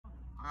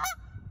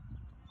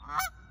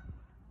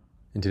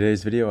In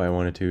today's video, I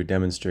wanted to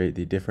demonstrate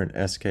the different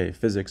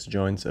SKPhysics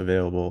joints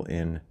available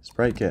in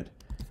SpriteKit.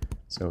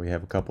 So we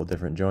have a couple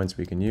different joints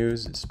we can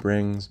use: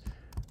 springs,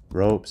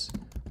 ropes,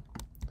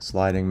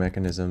 sliding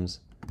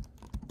mechanisms,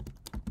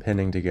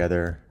 pinning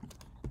together,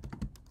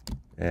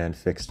 and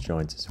fixed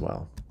joints as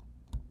well.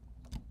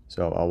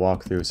 So I'll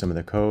walk through some of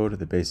the code,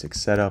 the basic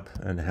setup,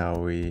 and how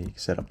we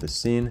set up the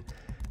scene,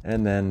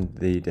 and then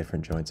the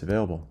different joints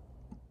available.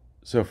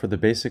 So for the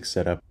basic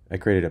setup, I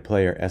created a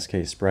player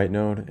SKSprite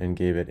node and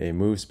gave it a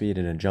move speed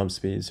and a jump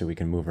speed so we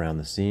can move around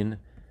the scene,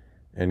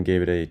 and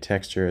gave it a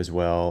texture as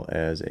well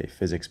as a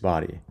physics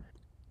body.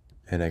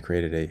 And I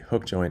created a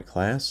hook joint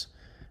class,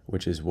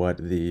 which is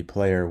what the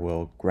player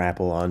will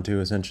grapple onto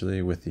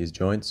essentially with these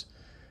joints.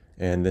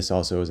 And this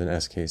also is an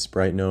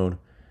SKSprite node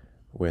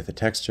with a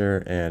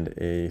texture and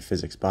a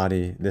physics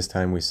body. This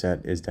time we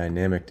set is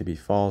dynamic to be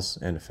false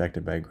and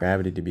affected by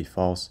gravity to be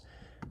false,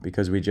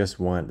 because we just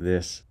want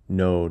this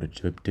node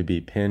to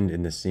be pinned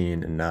in the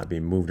scene and not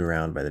be moved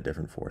around by the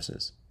different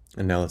forces.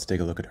 And now let's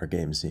take a look at our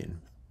game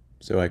scene.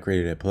 So I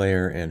created a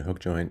player and hook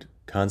joint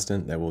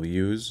constant that we'll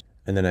use,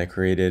 and then I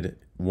created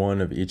one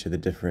of each of the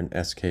different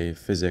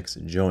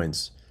SKPhysics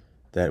joints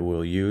that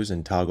we'll use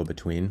and toggle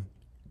between.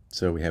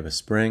 So we have a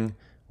spring,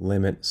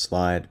 limit,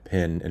 slide,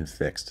 pin, and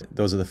fixed.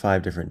 Those are the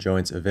 5 different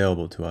joints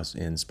available to us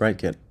in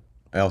SpriteKit.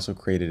 I also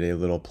created a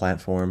little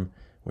platform,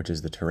 which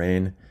is the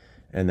terrain,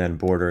 and then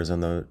borders on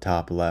the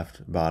top,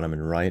 left, bottom,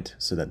 and right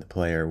so that the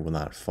player will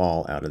not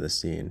fall out of the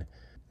scene.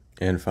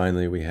 And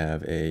finally, we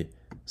have a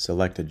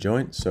selected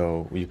joint,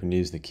 so you can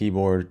use the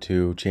keyboard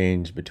to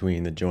change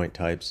between the joint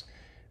types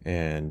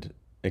and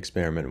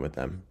experiment with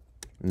them.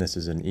 And this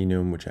is an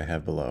enum, which I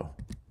have below.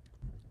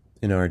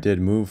 In our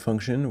didMove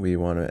function, we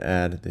want to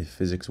add the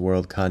physics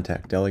world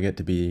contact delegate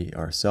to be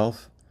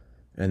ourself,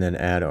 and then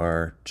add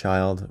our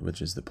child,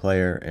 which is the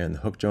player and the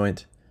hook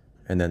joint,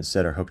 and then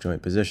set our hook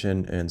joint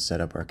position and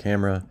set up our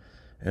camera,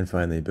 and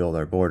finally build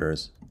our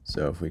borders.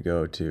 So if we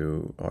go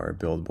to our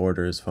build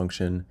borders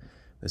function,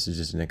 this is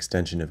just an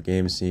extension of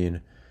game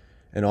scene,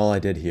 and all I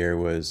did here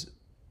was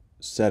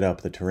set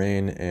up the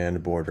terrain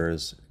and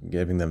borders,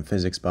 giving them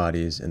physics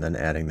bodies, and then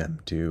adding them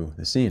to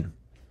the scene.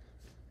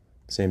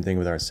 Same thing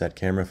with our set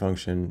camera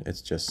function.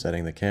 It's just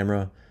setting the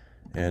camera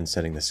and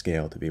setting the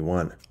scale to be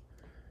 1.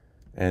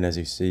 And as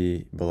you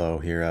see below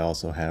here, I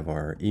also have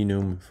our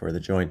enum for the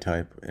joint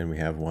type, and we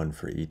have one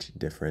for each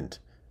different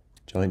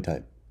joint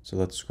type. So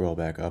let's scroll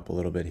back up a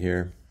little bit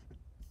here.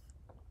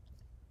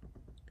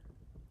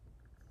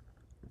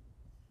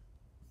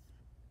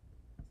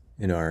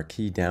 In our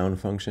KeyDown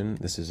function,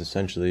 this is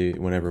essentially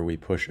whenever we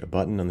push a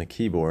button on the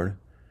keyboard,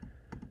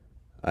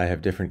 I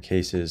have different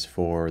cases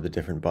for the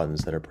different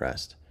buttons that are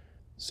pressed.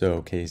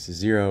 So case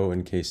 0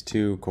 and case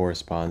 2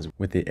 corresponds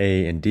with the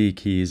A and D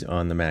keys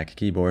on the Mac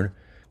keyboard.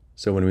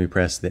 So when we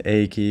press the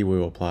A key, we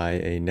will apply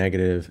a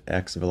negative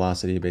X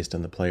velocity based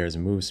on the player's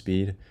move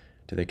speed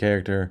to the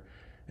character,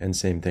 and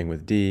same thing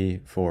with D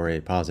for a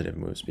positive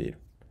move speed.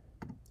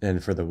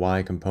 And for the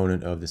Y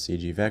component of the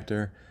CG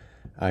vector,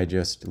 I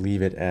just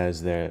leave it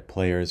as the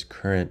player's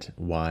current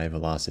Y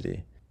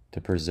velocity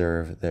to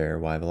preserve their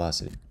Y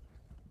velocity.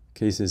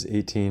 Cases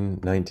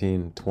 18,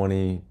 19,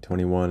 20,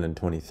 21, and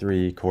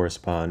 23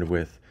 correspond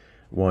with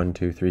 1,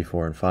 2, 3,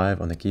 4, and 5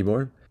 on the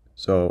keyboard.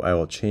 So I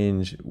will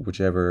change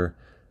whichever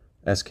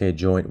SK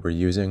joint we're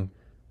using,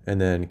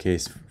 and then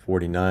case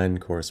 49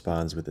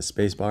 corresponds with the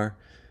spacebar.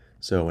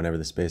 So whenever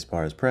the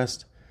spacebar is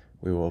pressed,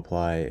 we will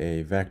apply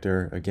a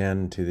vector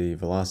again to the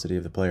velocity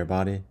of the player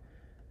body,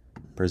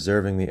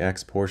 preserving the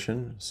X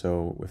portion.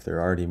 So if they're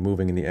already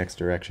moving in the X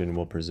direction,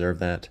 we'll preserve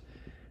that.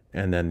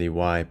 And then the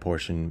Y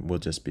portion will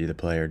just be the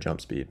player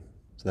jump speed.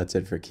 So that's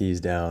it for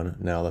keys down.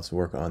 Now let's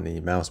work on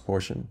the mouse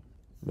portion.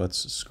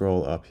 Let's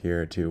scroll up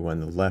here to when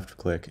the left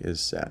click is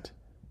set,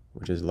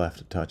 which is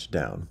left touch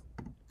down.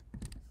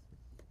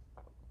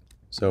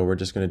 So we're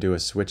just going to do a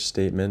switch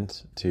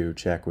statement to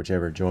check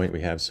whichever joint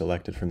we have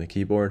selected from the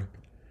keyboard,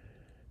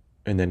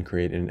 and then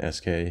create an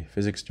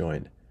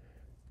SKPhysicsJoint.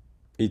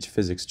 Each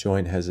physics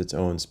joint has its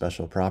own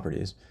special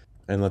properties,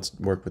 and let's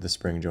work with the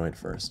spring joint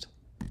first.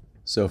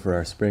 So for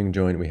our spring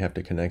joint, we have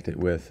to connect it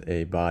with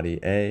a body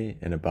A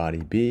and a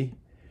body B,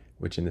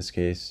 which in this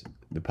case,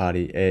 the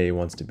body A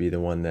wants to be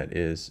the one that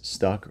is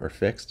stuck or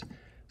fixed,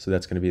 so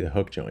that's going to be the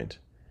hook joint.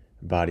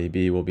 Body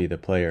B will be the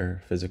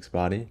player physics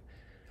body.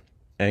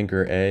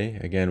 Anchor A,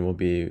 again, will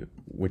be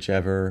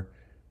whichever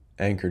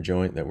anchor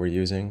joint that we're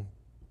using,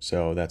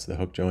 so that's the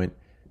hook joint.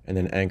 And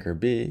then anchor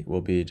B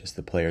will be just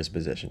the player's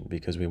position,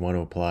 because we want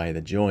to apply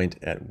the joint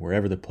at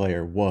wherever the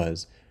player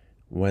was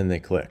when they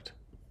clicked.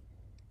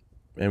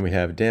 And we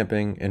have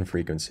damping and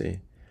frequency.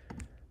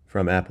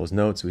 From Apple's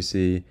notes, we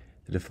see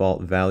the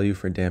default value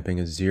for damping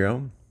is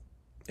 0,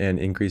 and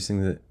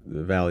increasing the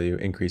value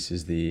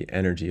increases the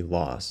energy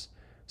loss.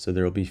 So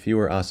there will be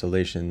fewer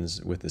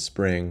oscillations with the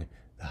spring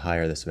the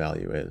higher this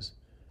value is.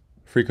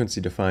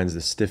 Frequency defines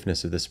the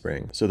stiffness of the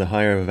spring. So the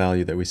higher a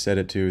value that we set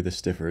it to, the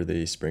stiffer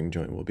the spring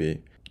joint will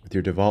be. With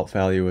your default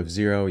value of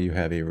 0, you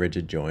have a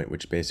rigid joint,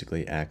 which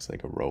basically acts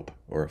like a rope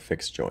or a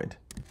fixed joint.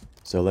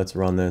 So let's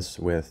run this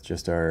with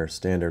just our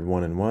standard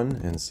 1 and 1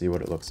 and see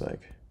what it looks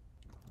like.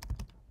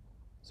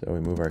 So we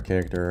move our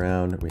character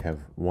around, we have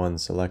 1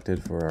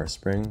 selected for our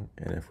spring,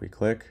 and if we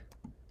click,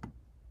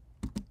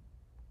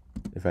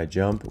 if I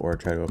jump or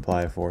try to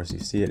apply a force, you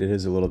see it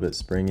is a little bit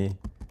springy.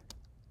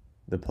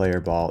 The player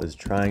ball is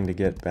trying to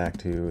get back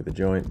to the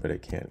joint, but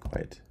it can't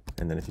quite.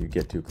 And then if you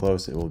get too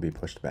close, it will be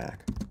pushed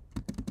back.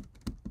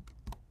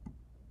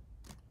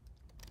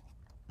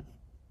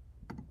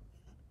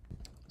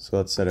 So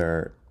let's set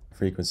our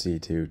frequency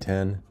to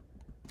 10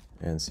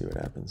 and see what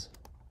happens.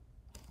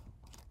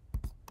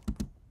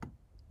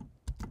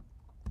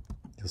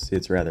 You'll see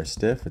it's rather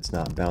stiff. It's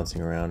not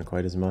bouncing around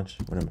quite as much.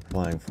 When I'm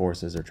applying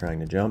forces or trying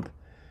to jump,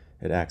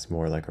 it acts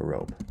more like a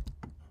rope.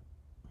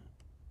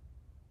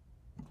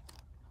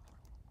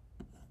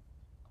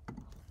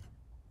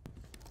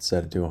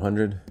 Set it to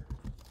 100.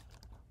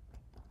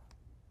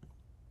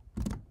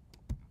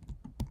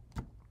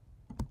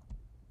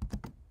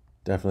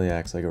 Definitely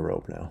acts like a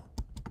rope now.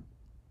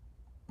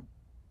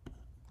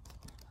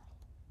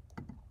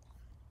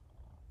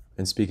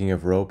 And speaking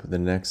of rope, the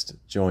next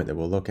joint that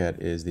we'll look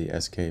at is the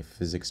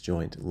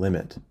SKPhysicsJoint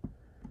limit.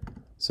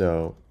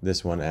 So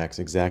this one acts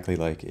exactly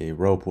like a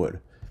rope would.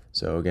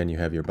 So again, you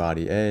have your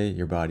body A,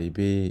 your body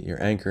B,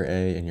 your anchor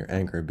A, and your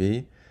anchor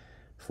B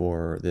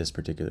for this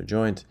particular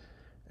joint.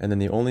 And then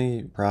the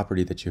only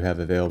property that you have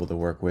available to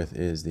work with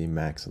is the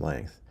max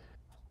length.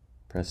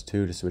 Press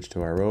 2 to switch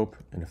to our rope,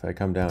 and if I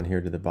come down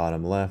here to the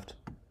bottom left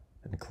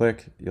and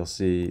click, you'll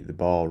see the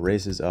ball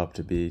races up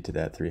to be to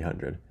that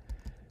 300.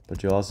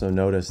 But you'll also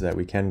notice that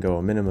we can go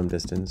a minimum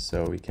distance,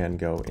 so we can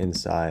go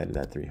inside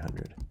that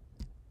 300.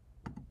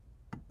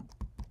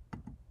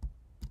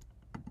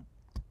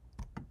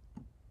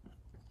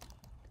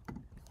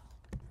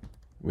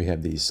 We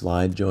have the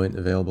slide joint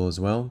available as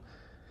well.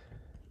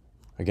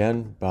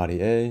 Again,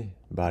 body A,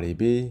 body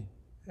B,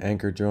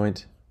 anchor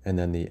joint, and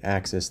then the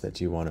axis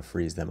that you want to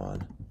freeze them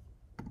on.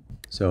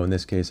 So in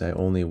this case, I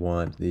only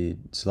want the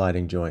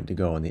sliding joint to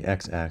go on the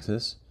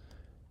x-axis.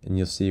 And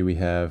you'll see we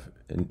have,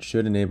 and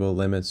should enable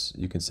limits.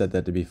 You can set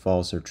that to be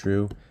false or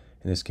true.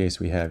 In this case,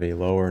 we have a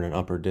lower and an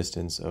upper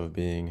distance of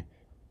being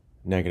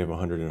negative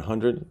 100 and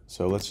 100.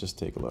 So let's just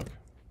take a look.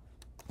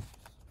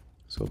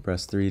 So we'll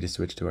press 3 to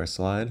switch to our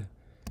slide.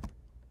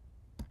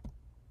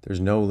 There's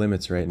no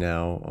limits right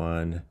now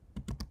on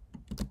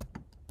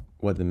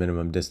what the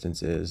minimum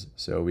distance is,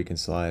 so we can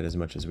slide as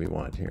much as we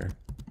want here.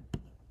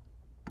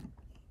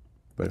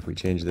 But if we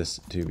change this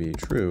to be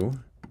true,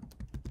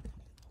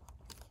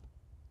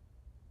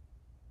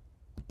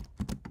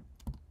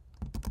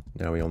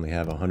 now we only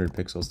have 100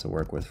 pixels to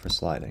work with for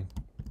sliding.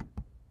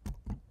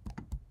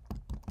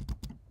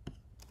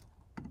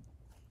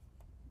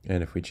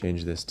 And if we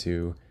change this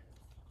to,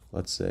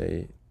 let's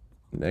say,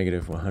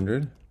 negative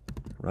 100,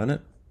 run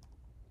it.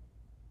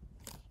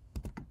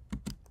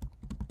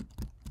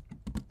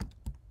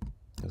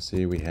 You'll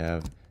see we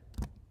have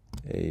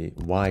a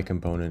Y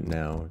component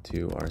now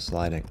to our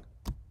sliding.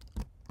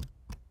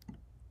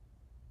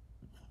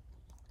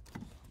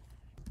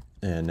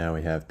 And now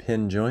we have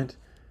pin joint.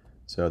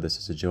 So this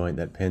is a joint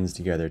that pins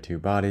together two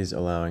bodies,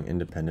 allowing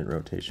independent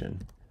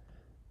rotation.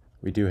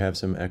 We do have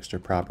some extra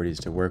properties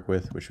to work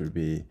with, which would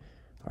be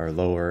our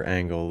lower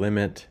angle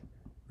limit,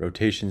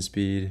 rotation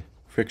speed,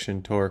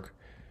 friction torque,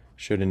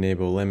 should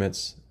enable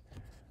limits.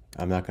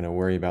 I'm not going to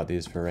worry about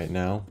these for right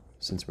now,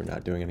 since we're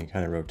not doing any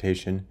kind of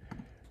rotation,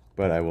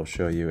 but I will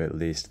show you at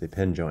least the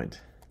pin joint.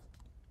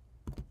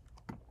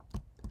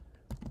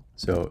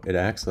 So it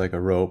acts like a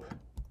rope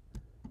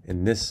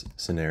in this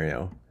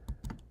scenario,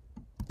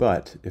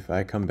 but if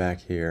I come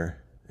back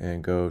here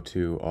and go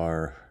to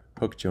our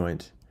hook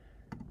joint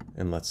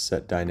and let's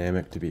set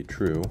dynamic to be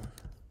true,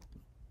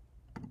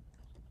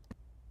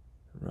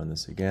 run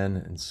this again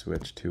and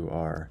switch to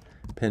our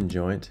pin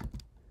joint,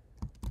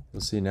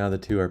 you'll see now the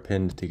two are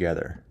pinned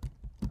together.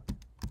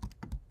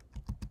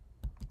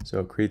 So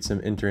it creates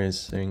some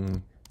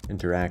interesting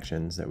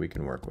interactions that we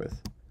can work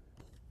with.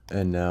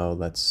 And now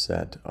let's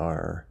set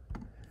our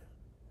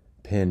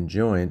pin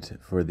joint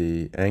for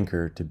the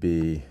anchor to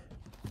be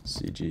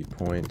CG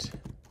point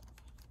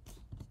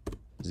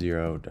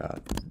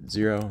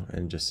 0.0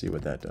 and just see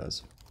what that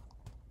does.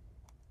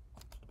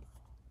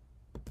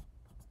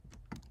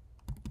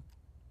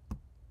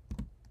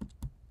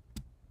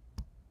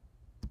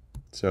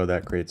 So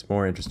that creates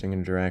more interesting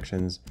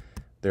interactions.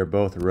 They're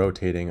both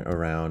rotating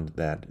around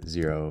that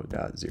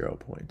 0.0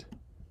 point.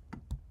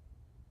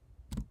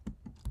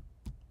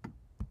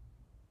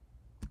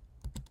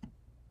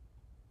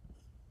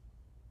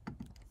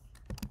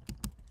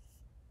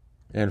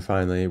 And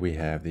finally, we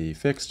have the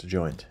fixed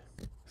joint.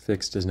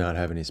 Fixed does not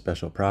have any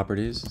special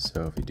properties,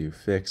 so if you do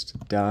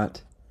fixed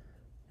dot,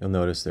 you'll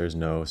notice there's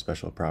no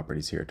special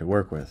properties here to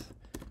work with.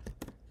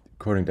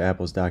 According to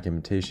Apple's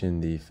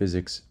documentation, the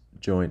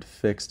PhysicsJoint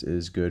fixed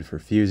is good for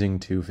fusing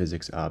two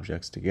physics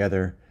objects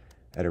together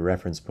at a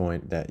reference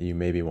point that you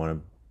maybe want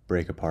to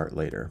break apart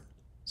later.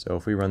 So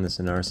if we run this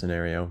in our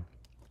scenario,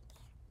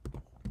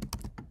 the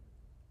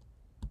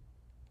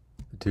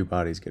two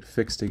bodies get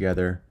fixed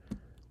together,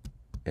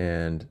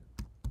 and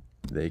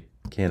they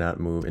cannot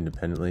move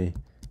independently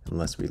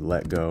unless we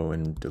let go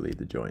and delete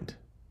the joint.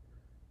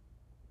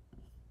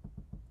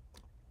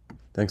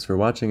 Thanks for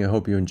watching. I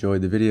hope you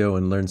enjoyed the video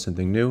and learned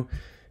something new.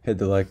 Hit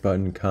the like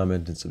button,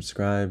 comment, and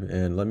subscribe,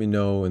 and let me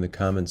know in the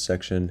comments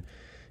section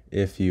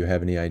if you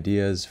have any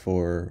ideas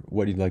for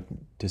what you'd like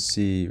to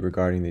see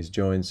regarding these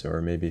joints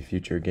or maybe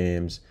future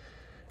games.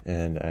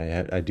 And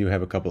I do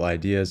have a couple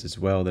ideas as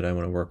well that I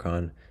want to work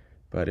on,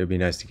 but it would be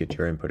nice to get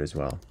your input as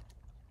well.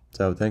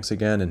 So thanks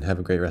again and have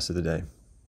a great rest of the day.